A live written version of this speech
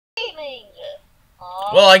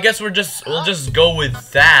Well, I guess we'll just go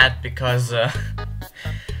with that because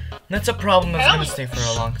that's a problem that's gonna stay for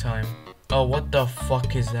a long time. Oh, what the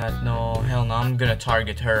fuck is that? No, hell no, I'm gonna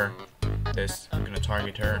target her. I'm gonna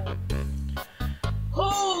target her.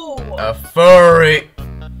 Who? A furry!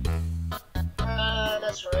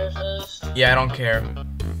 That's racist. Yeah, I don't care.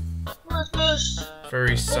 Racist.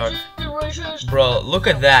 Furries suck. Racist. Bro, look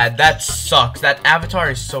at that. That sucks. That avatar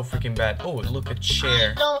is so freaking bad. Oh, look at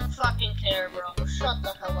chair. I don't fucking care, bro. Shut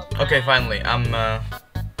the hell up. Okay, finally.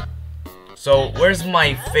 So, where's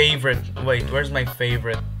my favorite... Wait, where's my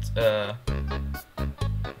favorite, The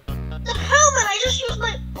hell, man? I just used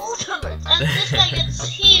my ultimate, and this guy gets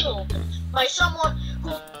healed by someone who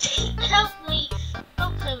helped me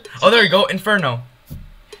help him. Oh, there you go. Inferno.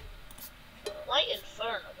 Why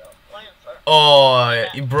Inferno, though? Why Inferno? Oh,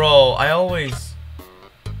 bro, I always...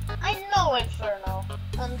 I know Inferno.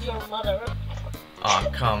 And your mother. Oh,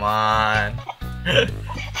 come on.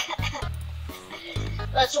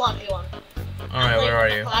 Let's 1v1. Alright, where are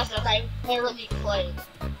you? Class that I barely played.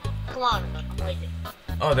 Come on, I'm waiting.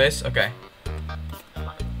 Oh, this? Okay.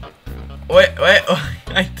 Wait, oh,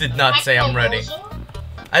 I did not say I'm ready.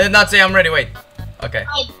 I did not say I'm ready, wait. Okay.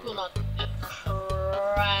 I do not give a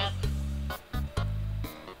crap.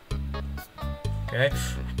 Okay.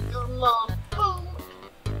 Your mom. Boom.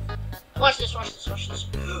 Watch this, watch this, watch this.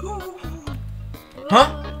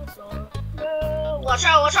 Huh? Watch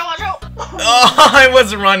out, watch out, watch out! Oh, I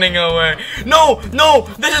was running away. No, no,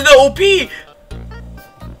 this is the OP.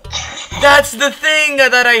 That's the thing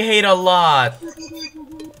that I hate a lot.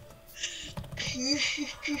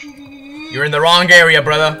 You're in the wrong area,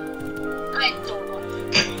 brother. I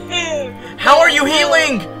don't care. How are you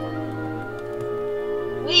healing?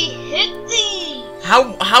 We hit these!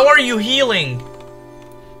 How are you healing?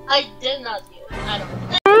 I did not heal. I don't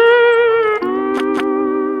know.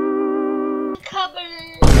 Cover.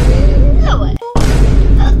 No way.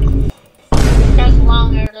 There's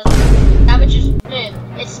longer. Damage is mid.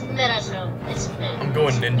 It's mid as hell. It's mid. I'm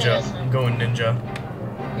going ninja. I'm going ninja.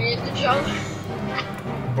 Mid the jump.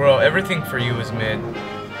 Bro, everything for you is mid. I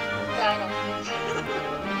know.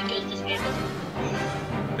 Because this game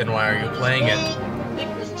is. Then why are you playing it?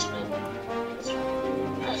 Because it's mid.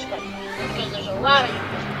 That's right. Because there's a lot of you.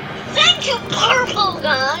 Thank you, purple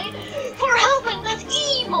guy, for helping that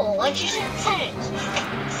emo. And she said thanks.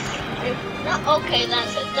 No, okay,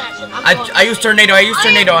 that's it. That's it. I used tornado. I used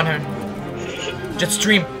tornado on her. Just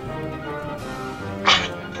stream.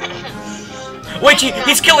 Wait,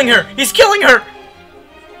 he's killing her. He's killing her.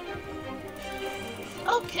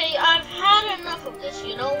 Okay, I've had enough of this.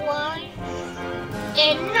 You know why?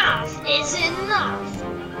 Enough is enough.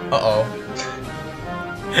 Uh-oh.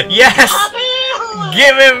 Yes!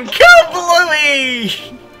 Give him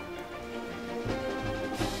kablooey!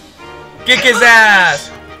 Kick his ass!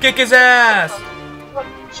 Kick his ass!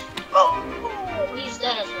 Oh, he's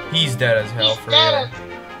dead as hell. He's dead as hell, for real.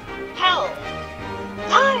 Hell.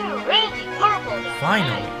 I'm ready, purple.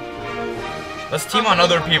 Finally. Let's team on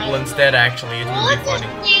other people instead, actually. It would be funny.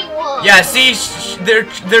 Want? Yeah, see,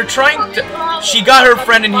 they're trying to... She got her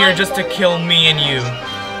friend in here just to kill me and you.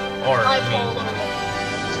 Or me.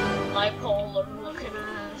 Bipolar looking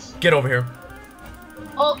ass. Get over here.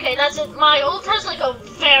 Okay, that's it. My ult has like a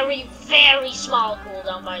very, very small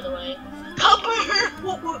cooldown, by the way.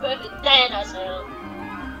 Dead as hell.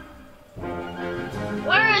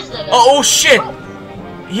 Where is the guy? Oh shit!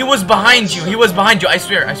 He was behind you. He was behind you. I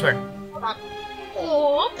swear. I swear.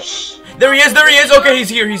 Oops. There he is. There he is. Okay, he's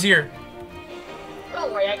here. He's here.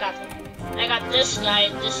 Don't worry, I got him. I got this guy,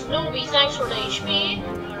 this newbie. Thanks for the HP.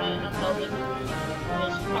 Alright, I'm helping.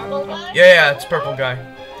 This purple guy? Yeah, it's purple guy.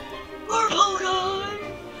 Purple guy!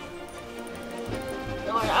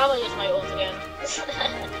 Don't worry, I'm gonna use my ult again.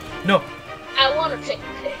 No. I wanna take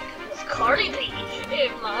a pic with Cardi B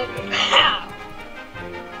in my house.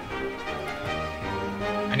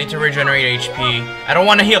 I need to regenerate HP. I don't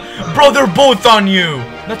want to heal. Bro, they're both on you.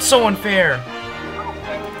 That's so unfair.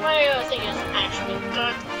 My thing is actually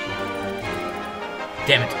good.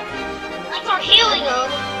 Damn it. I thought healing them.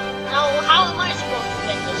 Now, how am I supposed to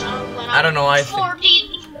make this? I don't know.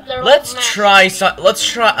 Let's try. Let's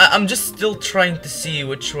try. I'm just still trying to see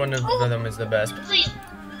which one of them is the best. Please.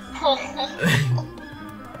 All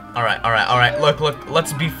right. Look.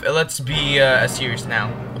 Let's be serious now.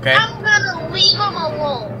 Okay. I'm gonna leave them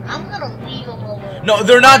alone. No,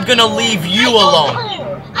 they're not gonna leave you alone.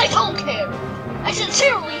 I don't care. I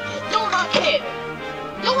sincerely do not care.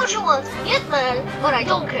 Do what you want. Get mad, but I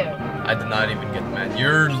don't care. I did not even get mad.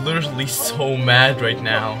 You're literally so mad right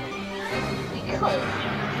now. Because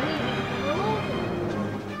you leave me alone.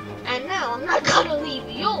 And now I'm not gonna leave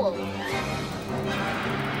you alone.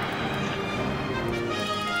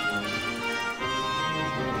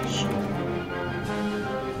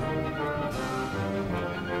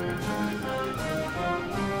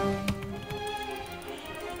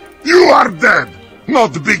 are dead!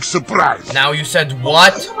 Not a big surprise. Now you said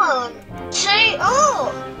what? Come on. Say,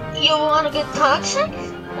 you wanna get toxic?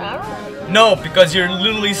 Alright. No, because you're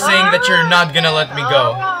literally saying that you're not gonna let me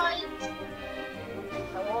go. Alright.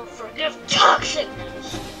 I won't forgive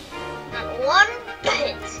toxicness. Not one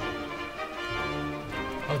bit.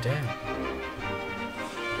 Oh damn.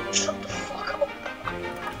 Shut the fuck up.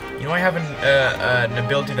 You know I have an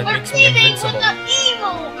ability that We're makes me teaming invincible. with the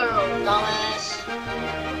evil girl, dumbass.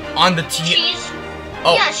 On the team. She's...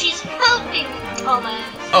 Oh. Yeah, she's helping dumbass.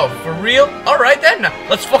 Oh, for real? Alright then.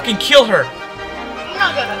 Let's fucking kill her. You're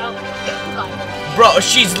not gonna help me. Bro,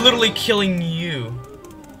 she's literally killing you.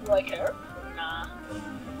 Like her? Nah.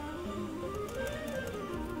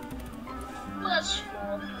 That's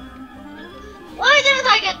cool. Why didn't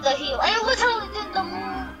I get the heal? I literally did the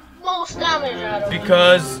most damage out of it.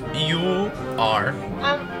 Because you are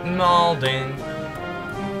I'm molding.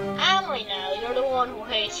 Emily now, you're the one who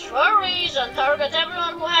hates furries and targets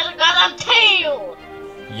everyone who has a goddamn tail!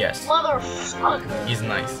 Yes. Motherfucker. He's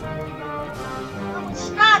nice. No, it's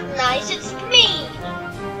not nice, it's mean!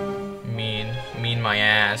 Mean my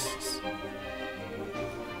ass.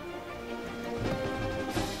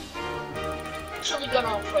 Actually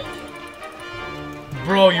gonna offend you.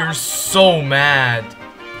 Bro, you're so mad.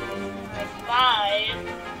 Bye.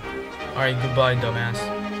 Alright, goodbye, dumbass.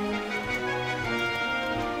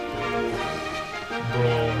 Bro,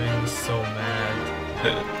 man, he's so mad.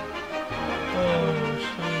 Oh,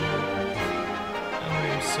 shit. I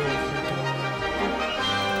am so freaking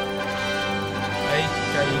mad.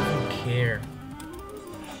 I even care.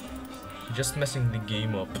 You're just messing the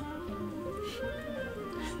game up.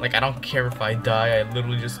 Like, I don't care if I die, I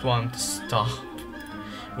literally just want him to stop.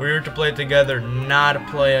 We're here to play together, not to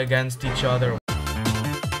play against each other.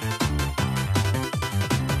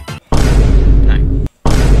 Nice.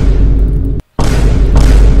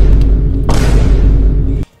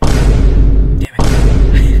 Damn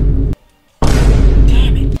it.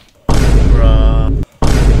 Damn it. Bruh.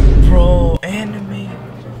 Bro, anime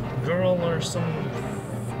girl or some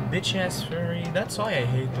bitch ass furry. That's why I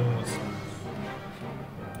hate those.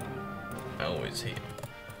 I always hate them.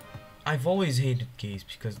 I've always hated gays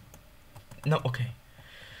because... No, okay.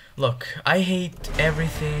 Look, I hate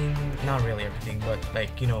everything, not really everything, but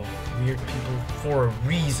like, you know, weird people for a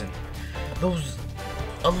reason. Those...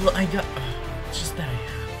 I got... It's just that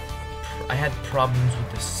I had problems with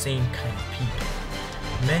the same kind of people.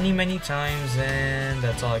 Many times, and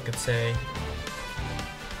that's all I could say.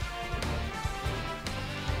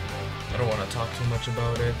 I don't want to talk too much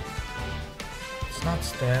about it. It's not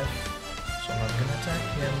Steph. So I'm not gonna attack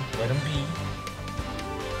him, let him be.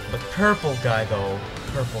 But purple guy though,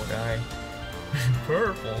 purple guy.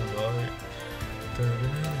 Purple guy.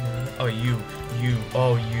 Oh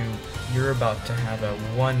you're about to have a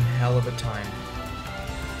one hell of a time.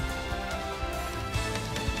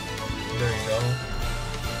 There you go.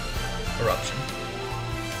 Eruption.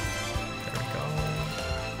 There we go.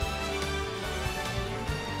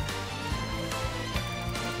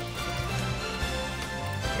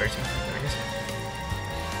 Where's he?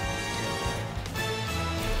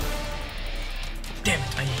 Damn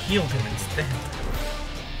it, I healed him instead.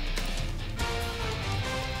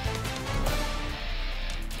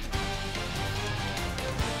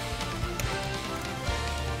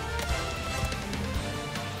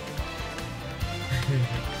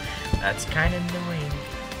 That's kind of annoying.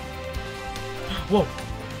 Whoa!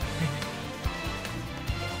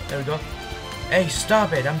 There we go. Hey,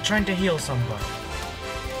 stop it! I'm trying to heal somebody.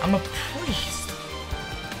 I'm a priest.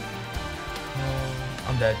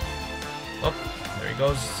 I'm dead. Oh. There he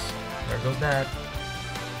goes. There goes that.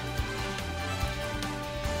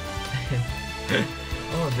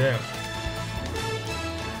 Oh damn.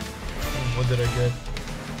 What did I get?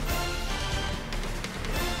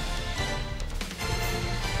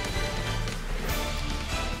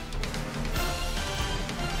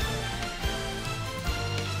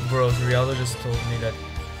 Bro, Rialdo just told me that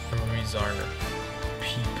furries are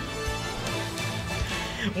people.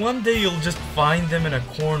 One day you'll just find them in a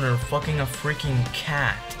corner fucking a freaking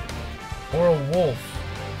cat. Or a wolf.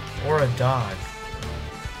 Or a dog.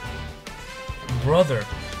 Brother,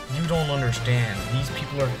 you don't understand. These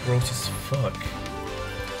people are gross as fuck.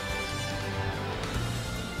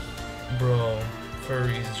 Bro,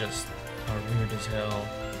 furries just are weird as hell.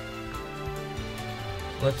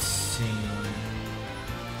 Let's see.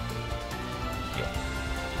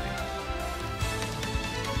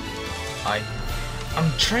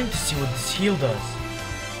 I'm trying to see what this heal does.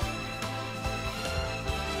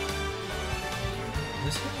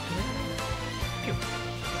 This heal? Pew.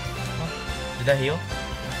 Huh? Did that heal?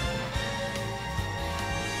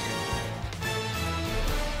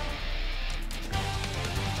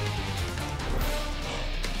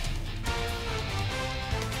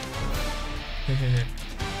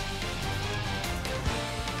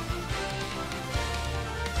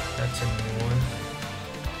 That's a new one.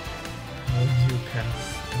 How do you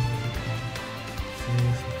cast?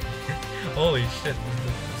 Seriously. Holy shit,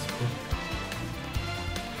 this book.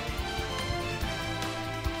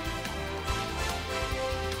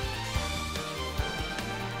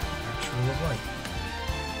 Ritual of Light.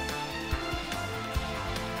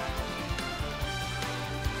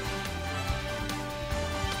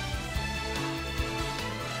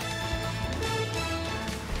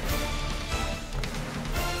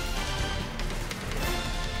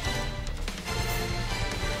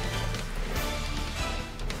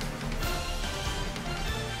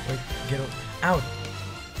 Wait, get out!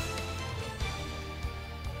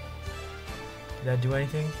 Did that do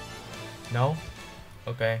anything? No?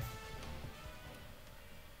 Okay.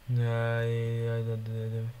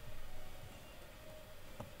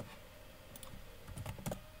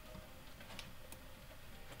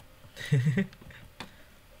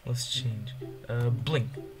 Let's change. Blink.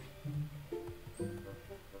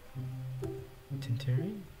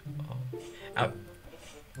 Tinteri? Oh. Out.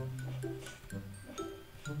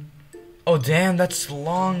 Oh damn, that's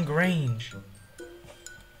long range.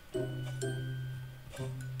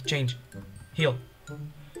 Change. Heal.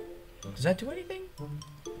 Does that do anything?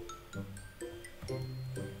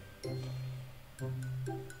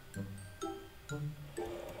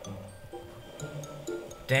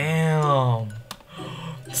 Damn.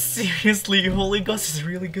 Seriously, Holy Ghost is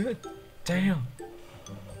really good. Damn.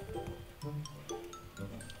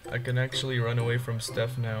 I can actually run away from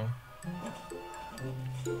Steph now.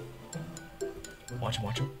 Watch him,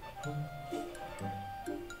 watch him.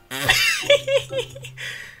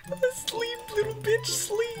 Sleep, little bitch,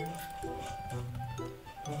 sleep.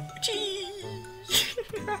 Gee.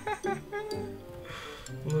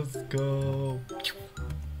 Let's go.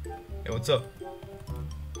 Hey, what's up?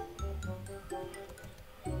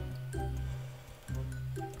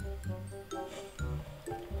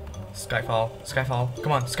 Skyfall, Skyfall,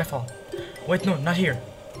 come on, Skyfall. Wait, no, not here.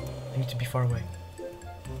 I need to be far away.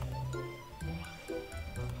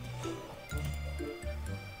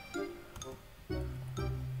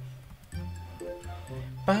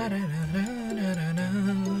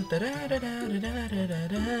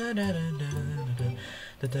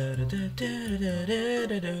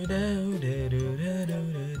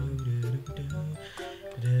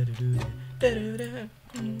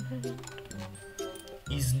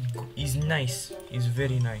 He's nice. He's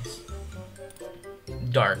very nice.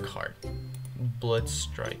 Dark Heart. Blood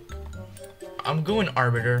Strike. I'm going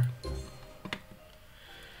Arbiter.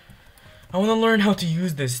 I want to learn how to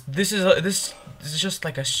use this. This is just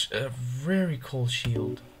like a very cool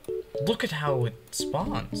shield. Look at how it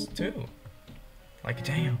spawns too. Like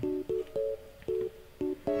damn.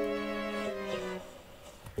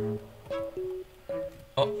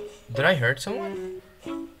 Oh, did I hurt someone?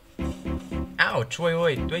 Ouch!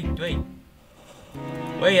 Wait!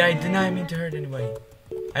 Wait, I did not mean to hurt anybody.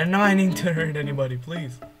 I did not mean to hurt anybody.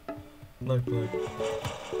 Please. Look.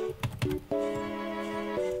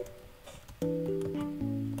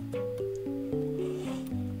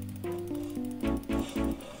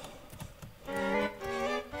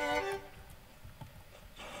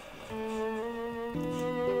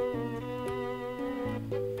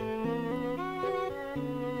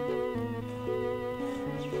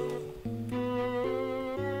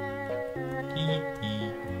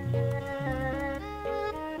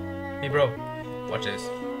 Hey bro, watch this.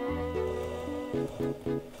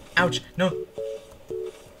 Ouch, no.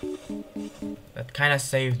 That kinda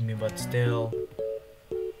saved me, but still.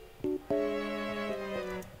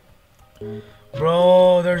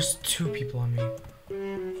 Bro, there's two people on me.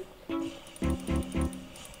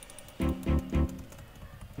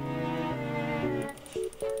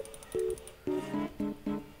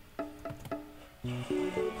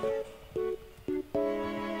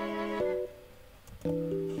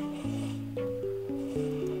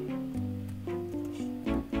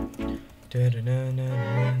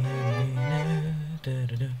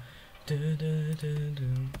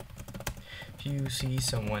 If you see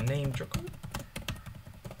someone named Draco,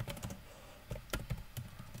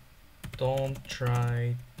 don't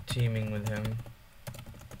try teaming with him.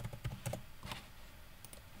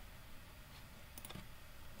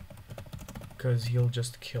 Because he'll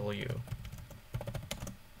just kill you.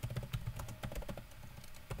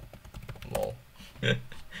 Lol.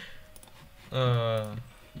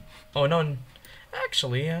 Oh no,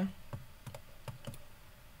 actually, yeah.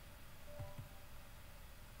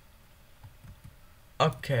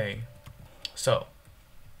 Okay, so.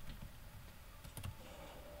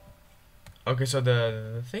 Okay, so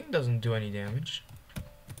the thing doesn't do any damage.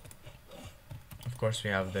 Of course, we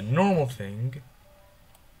have the normal thing.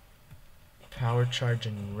 Power charge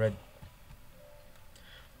and red.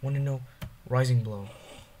 Want to know? Rising blow.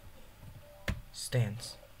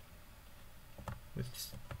 Stance.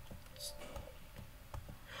 With.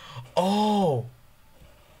 Oh!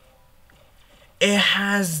 It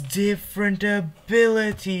has different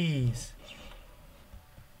abilities.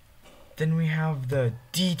 Then we have the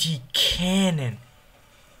DT cannon.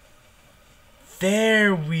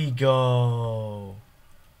 There we go.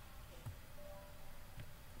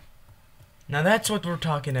 Now that's what we're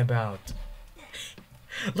talking about.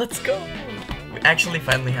 Let's go. We actually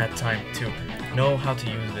finally had time to know how to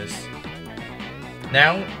use this.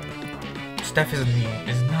 Now, Steph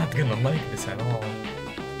is not gonna like this at all.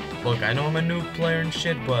 Look, I know I'm a new player and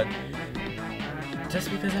shit, but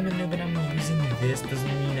just because I'm a noob and I'm using this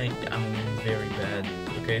doesn't mean I'm very bad.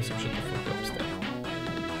 Okay, so shut the fuck up, Steph.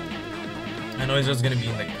 I know he's just gonna be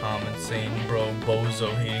in the comments saying, bro,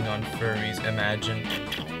 bozo hating on furries, imagine.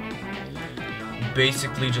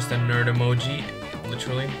 Basically just a nerd emoji.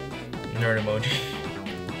 Literally. Nerd emoji.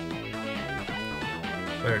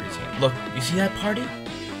 Where is he? Look, you see that party?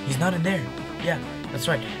 He's not in there. Yeah, that's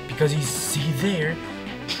right. Because he's there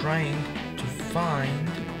trying to find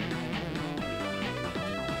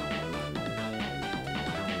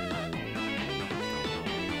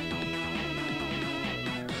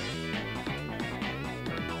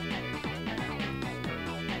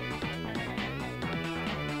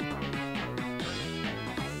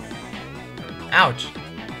ouch.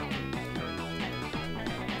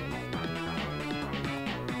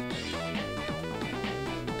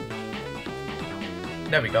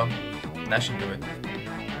 There we go. That should do it.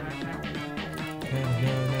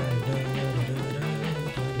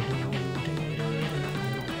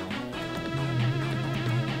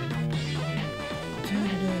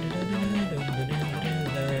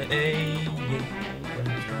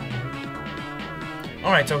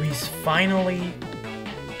 Alright, so he's finally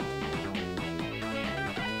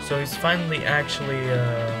actually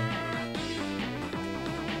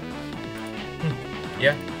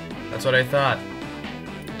yeah, that's what I thought.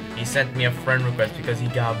 He sent me a friend request because he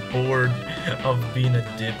got bored of being a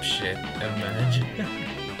dipshit. Imagine.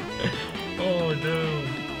 Oh no.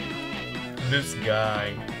 This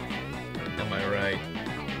guy. Am I right?